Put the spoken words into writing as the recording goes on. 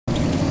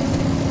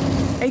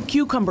A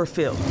cucumber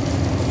field,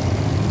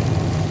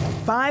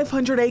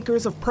 500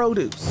 acres of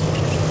produce,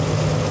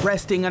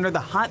 resting under the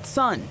hot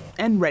sun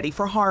and ready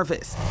for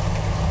harvest.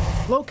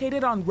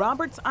 Located on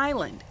Roberts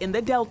Island in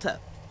the Delta,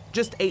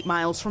 just 8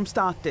 miles from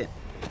Stockton.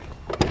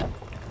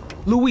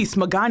 Luis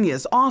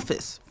Magaña's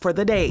office for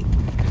the day.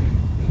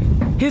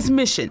 His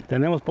mission,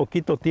 tenemos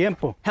poquito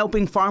tiempo.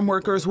 Helping farm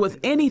workers with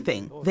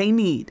anything they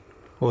need.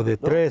 O de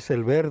tres,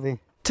 el verde.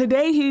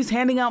 Today, he's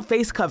handing out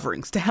face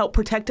coverings to help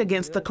protect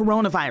against the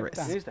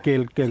coronavirus. Que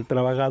el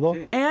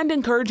trabajador. And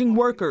encouraging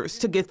workers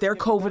to get their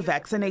COVID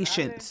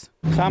vaccinations.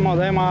 Some of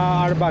them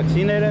are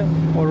vaccinated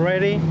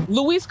already.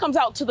 Luis comes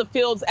out to the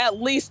fields at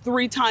least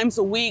 3 times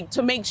a week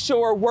to make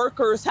sure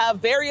workers have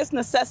various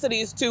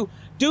necessities to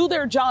do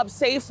their job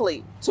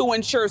safely, to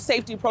ensure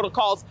safety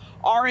protocols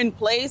are in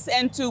place,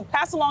 and to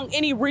pass along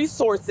any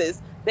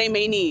resources they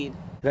may need.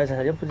 The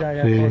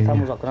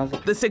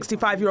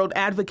 65-year-old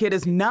advocate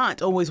is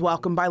not always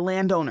welcomed by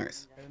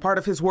landowners. Part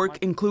of his work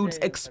includes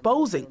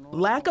exposing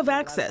lack of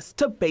access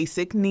to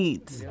basic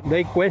needs.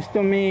 They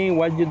question me,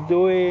 what you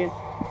doing?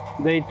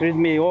 They treat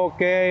me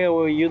okay,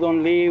 or you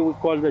don't leave, we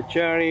call the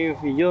sheriff.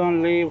 If you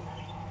don't leave,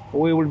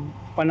 we will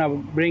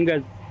bring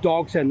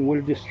dogs and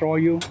we'll destroy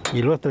you.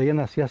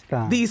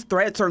 These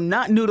threats are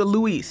not new to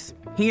Luis.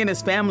 He and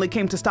his family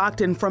came to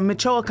Stockton from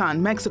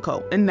Michoacan, Mexico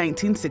in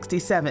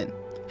 1967.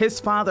 His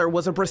father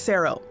was a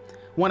bracero,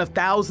 one of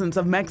thousands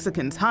of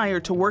Mexicans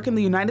hired to work in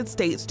the United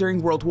States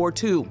during World War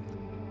II.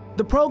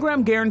 The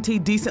program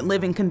guaranteed decent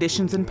living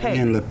conditions and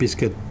pay. Luis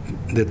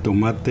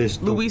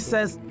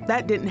says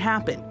that didn't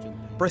happen.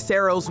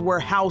 Braceros were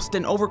housed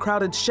in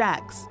overcrowded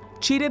shacks,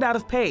 cheated out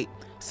of pay,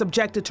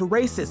 subjected to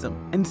racism,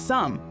 and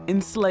some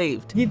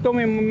enslaved. He told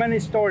me many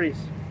stories,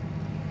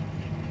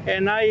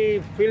 and I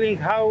feeling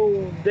how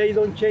they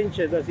don't change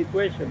the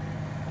situation.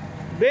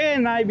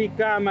 Then I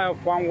become a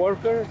farm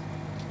worker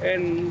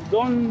and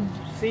don't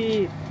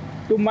see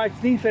too much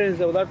difference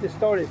of that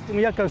story.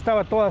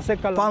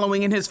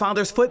 Following in his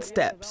father's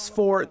footsteps,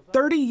 for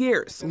 30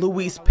 years,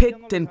 Luis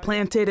picked and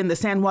planted in the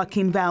San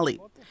Joaquin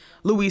Valley.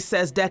 Luis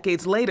says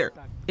decades later,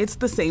 it's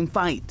the same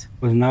fight.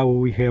 But now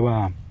we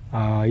have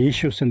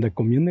issues in the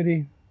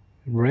community,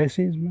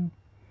 racism,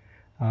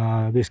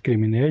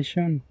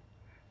 discrimination,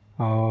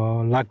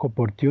 lack of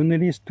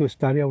opportunities to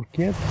study our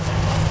kids.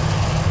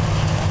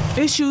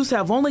 Issues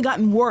have only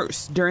gotten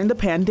worse during the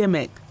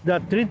pandemic.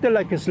 That treated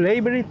like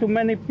slavery to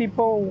many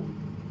people,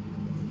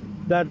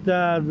 that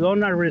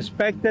don't are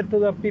respected to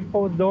the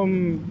people,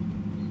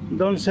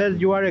 don't say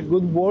you are a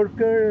good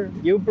worker,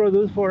 you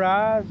produce for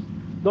us,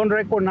 don't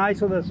recognize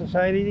to the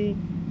society.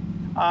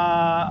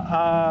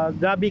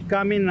 That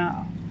becoming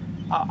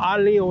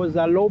early or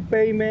the low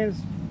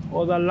payments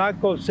or the lack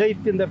of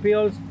safety in the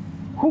fields.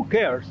 Who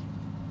cares?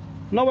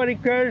 Nobody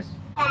cares.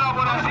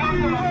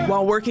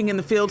 While working in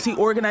the fields, he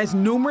organized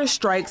numerous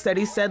strikes that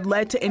he said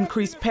led to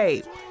increased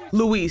pay.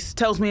 Luis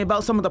tells me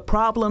about some of the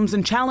problems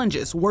and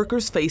challenges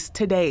workers face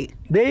today.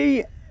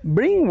 They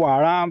bring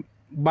water,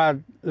 but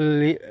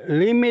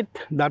limit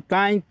the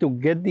time to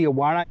get the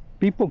water.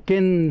 People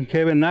can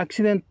have an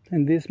accident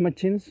in these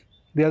machines.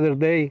 The other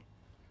day,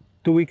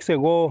 2 weeks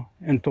ago,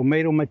 in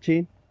tomato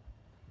machine,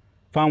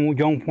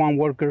 young farm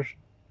workers,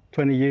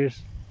 20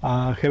 years,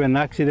 have an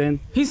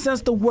accident. He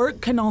says the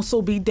work can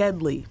also be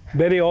deadly.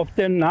 Very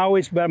often, now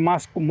it's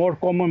much more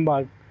common,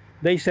 but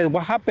they said,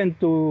 what happened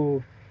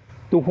to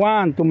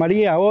Juan, to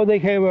Maria? Oh, they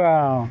have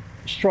a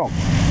stroke.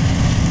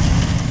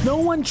 No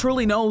one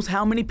truly knows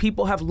how many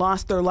people have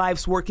lost their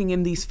lives working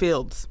in these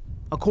fields.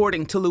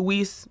 According to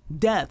Luis,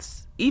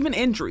 deaths, even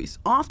injuries,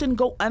 often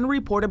go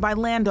unreported by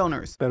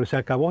landowners. Pero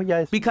se acabó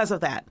ya. Because of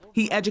that,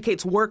 he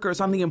educates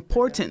workers on the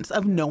importance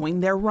of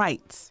knowing their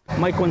rights.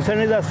 My concern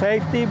is the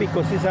safety,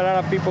 because there's a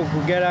lot of people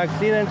who get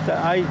accidents.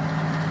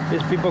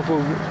 There's people who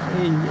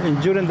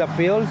injure in the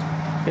fields,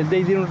 and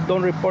they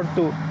don't report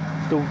to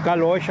Cal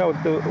OSHA or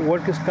to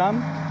workers'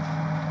 camp.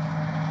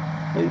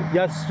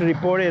 Just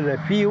reported a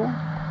few.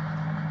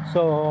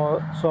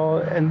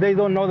 And they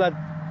don't know that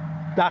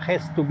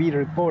has to be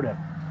reported.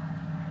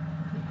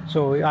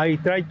 So I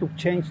try to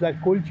change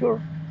that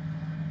culture,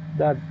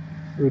 that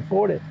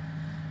report it,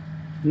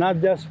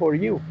 not just for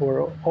you,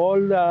 for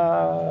all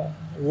the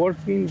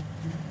working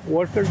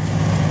workers.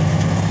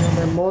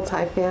 They're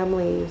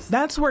multi-families.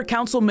 That's where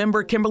Council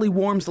Member Kimberly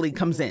Wormsley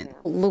comes in.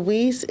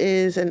 Luis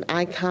is an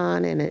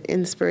icon and an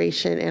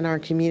inspiration in our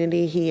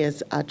community. He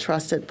is a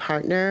trusted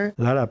partner.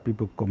 A lot of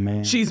people come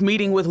in. She's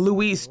meeting with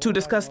Luis to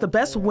discuss the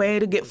best way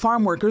to get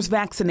farm workers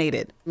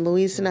vaccinated.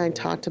 Luis and I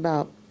talked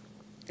about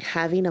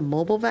having a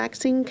mobile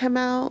vaccine come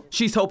out.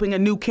 She's hoping a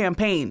new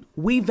campaign,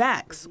 We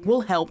Vax,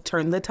 will help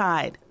turn the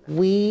tide.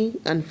 We,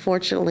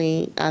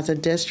 unfortunately, as a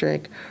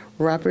district,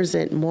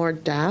 represent more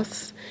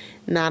deaths,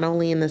 not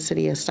only in the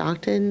city of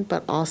Stockton,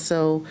 but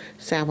also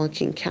San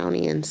Joaquin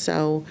County. And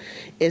so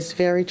it's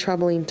very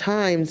troubling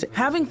times.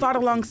 Having fought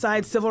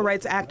alongside civil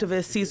rights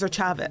activist Cesar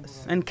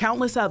Chavez and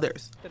countless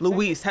others,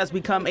 Luis has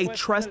become a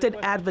trusted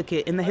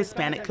advocate in the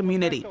Hispanic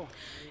community.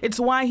 It's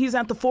why he's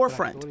at the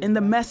forefront in the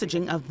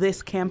messaging of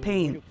this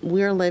campaign.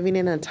 We're living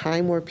in a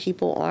time where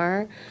people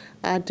are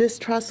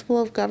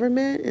distrustful of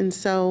government. And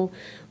so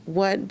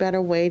what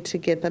better way to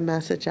get the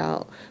message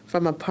out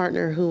from a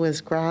partner who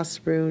is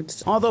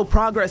grassroots? Although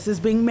progress is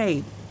being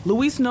made,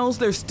 Luis knows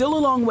there's still a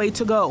long way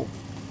to go.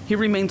 He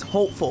remains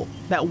hopeful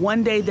that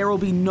one day there will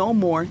be no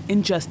more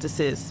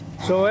injustices.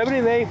 So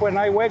every day when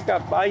I wake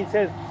up, I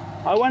say,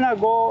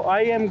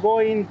 I am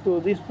going to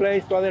this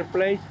place, to other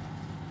place,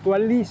 to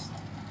at least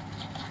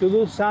to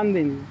do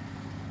something,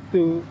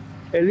 to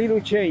a little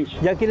change.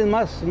 Ya quieren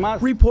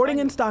más. Reporting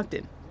in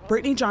Stockton,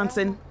 Brittany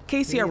Johnson,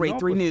 KCRA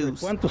 3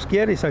 News. ¿Cuántos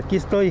quieres? Aquí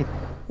estoy.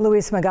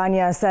 Luis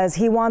Magaña says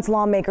he wants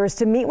lawmakers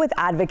to meet with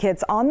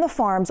advocates on the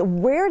farms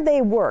where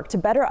they work to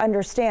better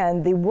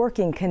understand the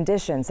working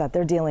conditions that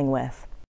they're dealing with.